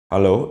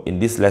Hello, in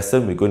this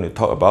lesson we're going to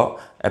talk about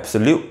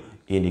absolute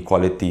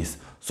inequalities.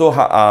 So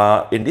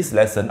in this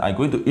lesson I'm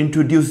going to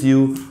introduce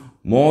you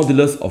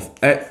modulus of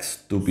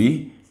x to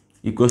be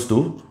equals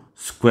to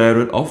square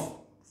root of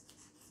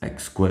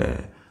x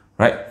squared,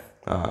 right?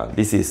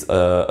 This is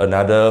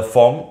another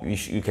form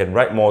which you can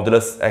write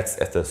modulus x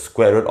as the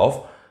square root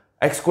of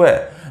x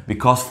squared,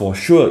 because for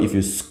sure if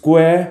you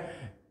square,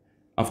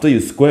 after you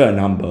square a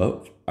number,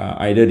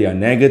 either they are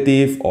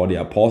negative or they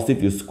are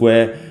positive, you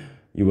square,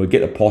 you will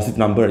get a positive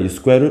number. You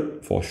square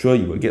it, for sure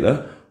you will get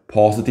a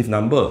positive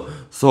number.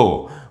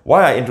 So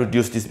why I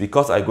introduce this,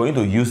 because I'm going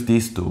to use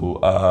this to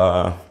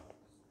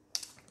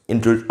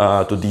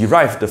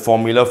derive the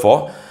formula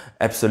for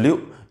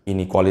absolute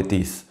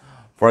inequalities.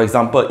 For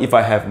example, if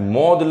I have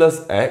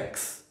modulus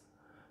x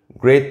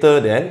greater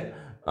than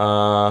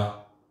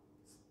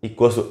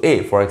equals to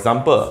a, for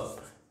example,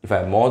 if I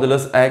have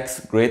modulus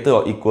x greater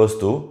or equals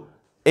to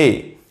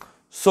a,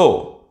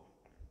 so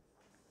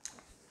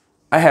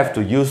I have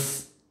to use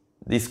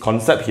this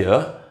concept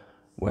here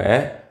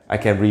where I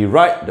can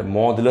rewrite the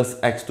modulus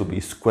x to be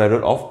square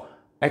root of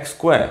x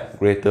squared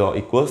greater or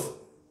equals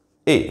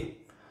a.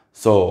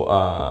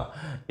 So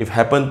if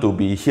happen to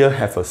be here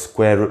have a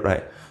square root,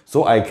 right?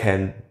 So I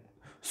can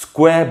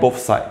square both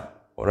sides,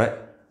 alright?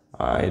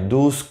 I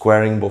do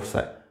squaring both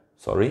sides,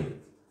 sorry.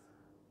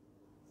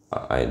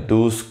 I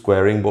do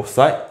squaring both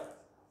sides,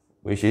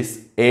 which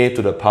is a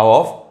to the power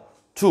of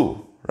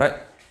 2, right?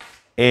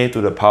 A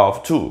to the power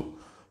of 2.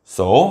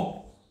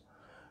 So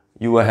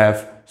you will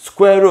have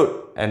square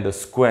root and the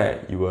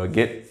square, you will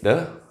get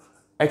the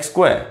x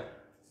squared,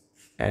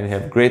 and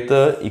have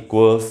greater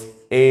equals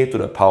a to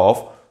the power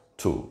of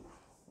 2.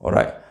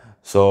 Alright,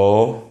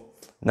 so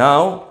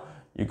now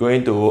you're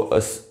going to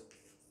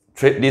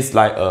treat this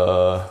like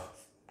a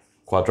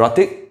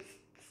quadratic.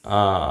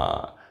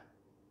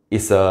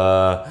 It's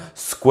a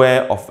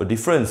square of a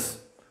difference.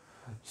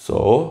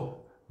 So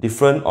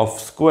difference of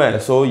square,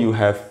 so you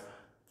have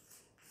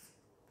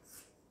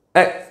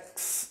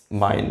x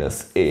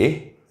minus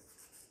a,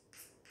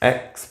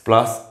 x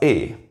plus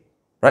a,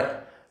 right?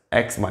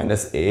 X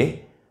minus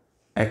a,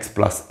 x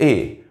plus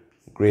a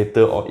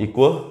greater or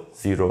equal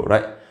 0,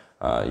 right?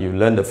 You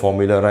learn the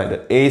formula, right?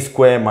 The a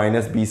square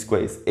minus b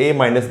square is a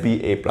minus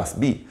b, a plus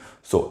b.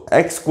 So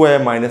x square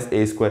minus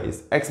a square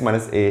is x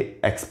minus a,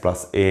 x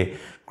plus a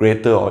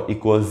greater or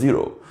equal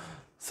 0.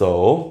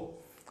 So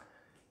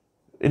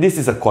this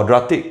is a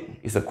quadratic.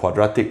 It's a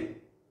quadratic.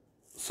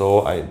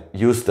 So I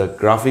use the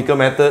graphical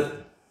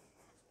method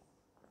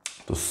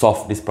to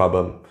solve this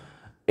problem.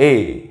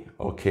 A,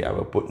 okay, I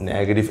will put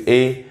negative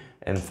a,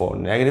 and for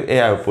negative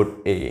a, I will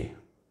put a,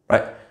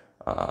 right?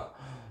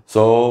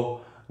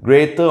 So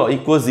greater or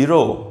equal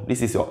 0,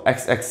 this is your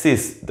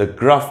x-axis, the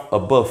graph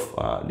above,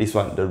 this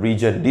one, the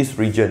region, this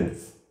region,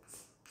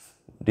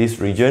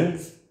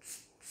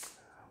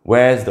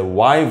 whereas the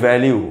y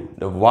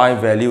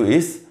value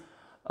is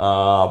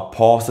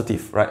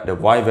positive, right? The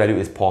y value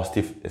is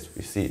positive, as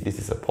we see, this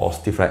is a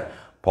positive, right?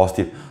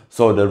 Positive.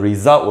 So the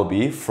result will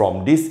be,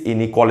 from this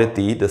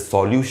inequality, the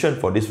solution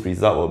for this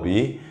result will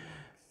be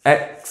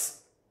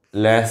x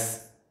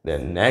less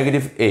than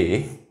negative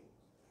a,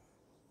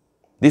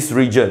 this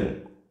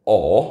region,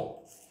 or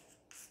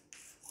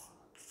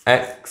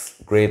x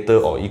greater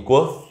or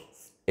equal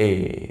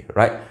a,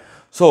 right?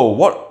 So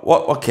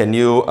what can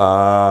you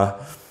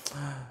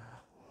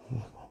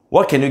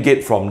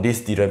get from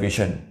this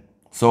derivation?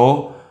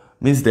 So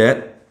means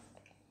that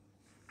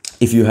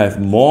if you have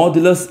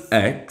modulus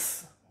x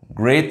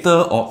greater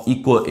or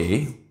equal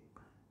a,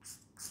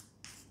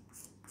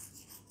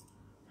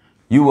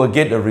 you will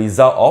get the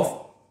result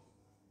of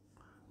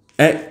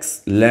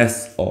x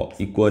less or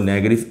equal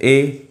negative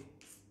a,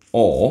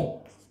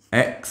 or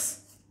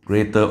x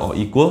greater or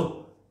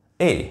equal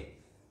a,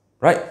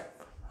 right?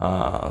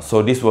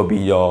 So this will be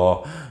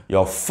your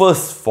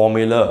first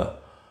formula,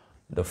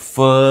 the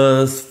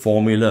first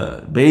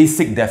formula,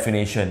 basic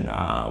definition.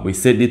 We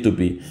said it to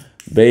be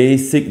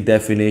basic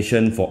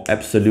definition for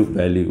absolute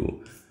value.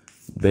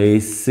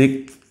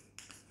 Basic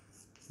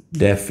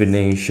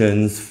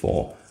definitions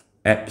for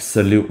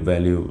absolute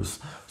values.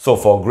 So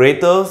for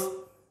graters,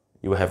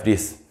 you have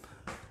this.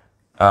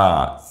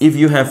 If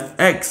you have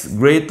x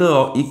greater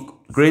or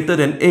greater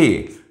than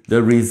a,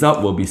 the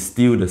result will be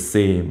still the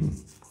same.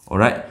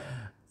 Alright?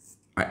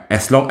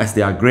 As long as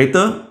they are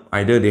greater,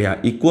 either they are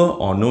equal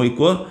or no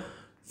equal,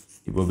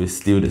 it will be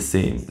still the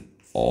same.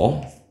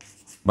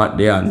 But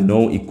they are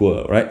no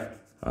equal, right?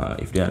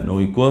 If they are no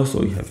equal,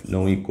 so you have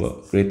no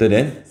equal greater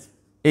than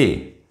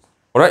a.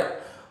 Alright?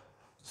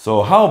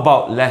 So how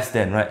about less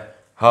than, right?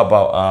 How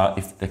about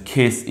if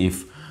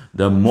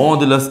the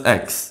modulus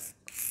x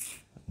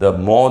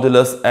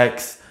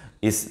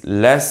is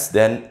less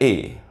than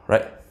a,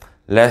 right?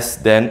 Less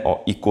than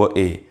or equal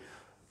a.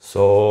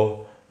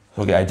 So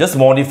okay, I just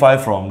modify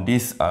from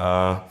these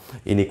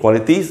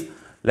inequalities.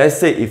 Let's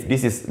say if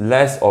this is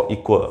less or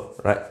equal,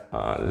 right?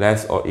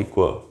 Less or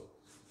equal.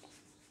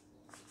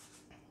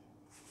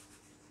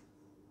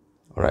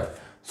 Alright.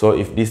 So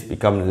if this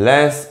becomes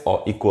less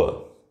or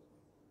equal,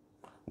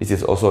 this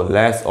is also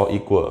less or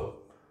equal.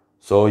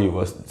 So you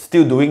were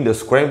still doing the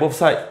squaring both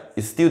sides.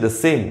 It's still the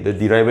same. The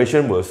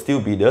derivation will still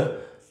be the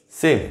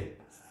same.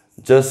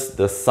 Just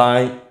the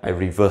sign I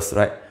reverse,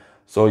 right?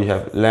 So you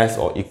have less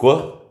or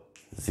equal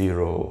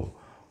 0.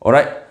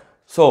 Alright.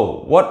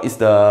 So what is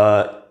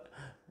the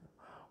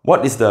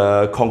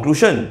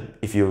conclusion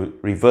if you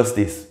reverse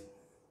this?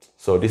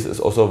 So this is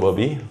also will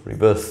be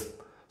reversed.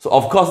 So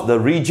of course the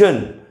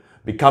region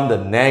become the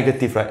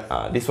negative,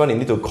 right? This one you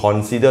need to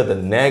consider the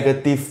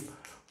negative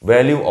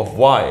value of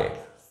y.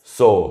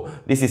 So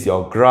this is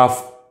your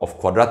graph of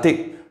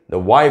quadratic. The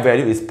y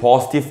value is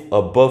positive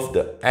above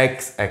the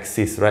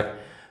x-axis, right?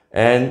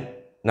 And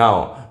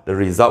now the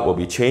result will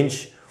be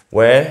changed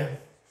where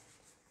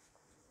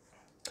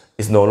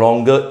it's no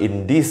longer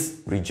in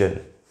this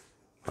region,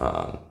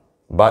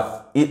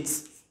 but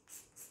it's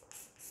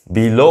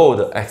below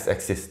the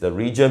x-axis, the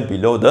region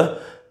below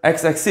the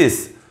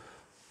x-axis.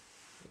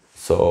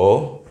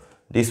 So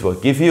this will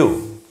give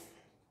you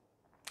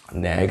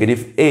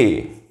negative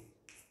a.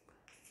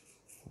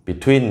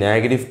 Between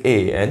negative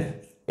a and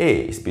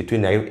a, is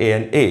between negative a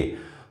and a.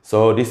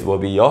 So this will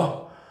be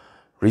your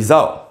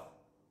result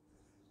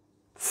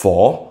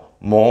for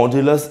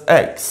modulus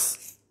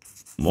x.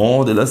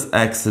 Modulus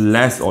x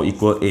less or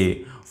equal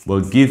a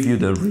will give you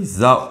the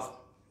result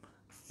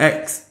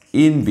x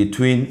in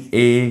between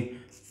a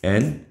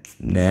and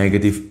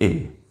negative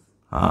a.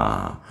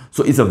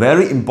 So it's a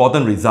very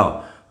important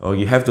result.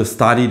 You have to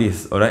study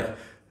this, alright?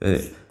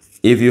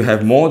 If you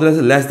have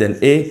modulus less than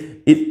a,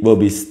 it will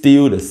be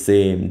still the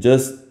same,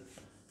 just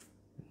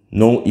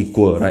no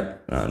equal, right?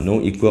 No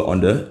equal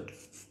on the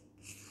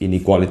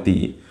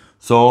inequality.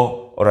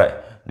 So, alright,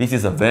 this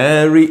is a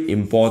very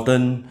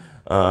important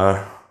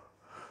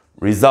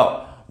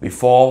result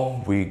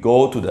before we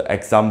go to the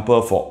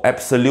example for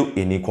absolute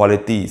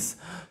inequalities.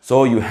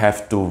 So you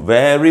have to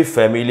very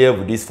familiar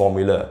with this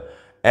formula.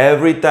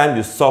 Every time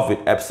you solve with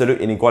absolute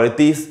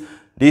inequalities,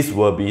 this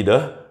will be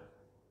the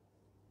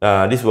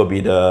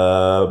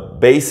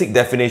basic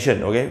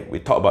definition. Okay, we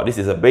talked about this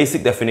is a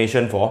basic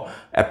definition for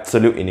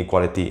absolute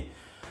inequality.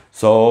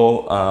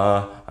 So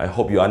I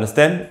hope you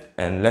understand,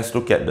 and let's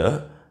look at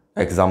the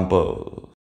example.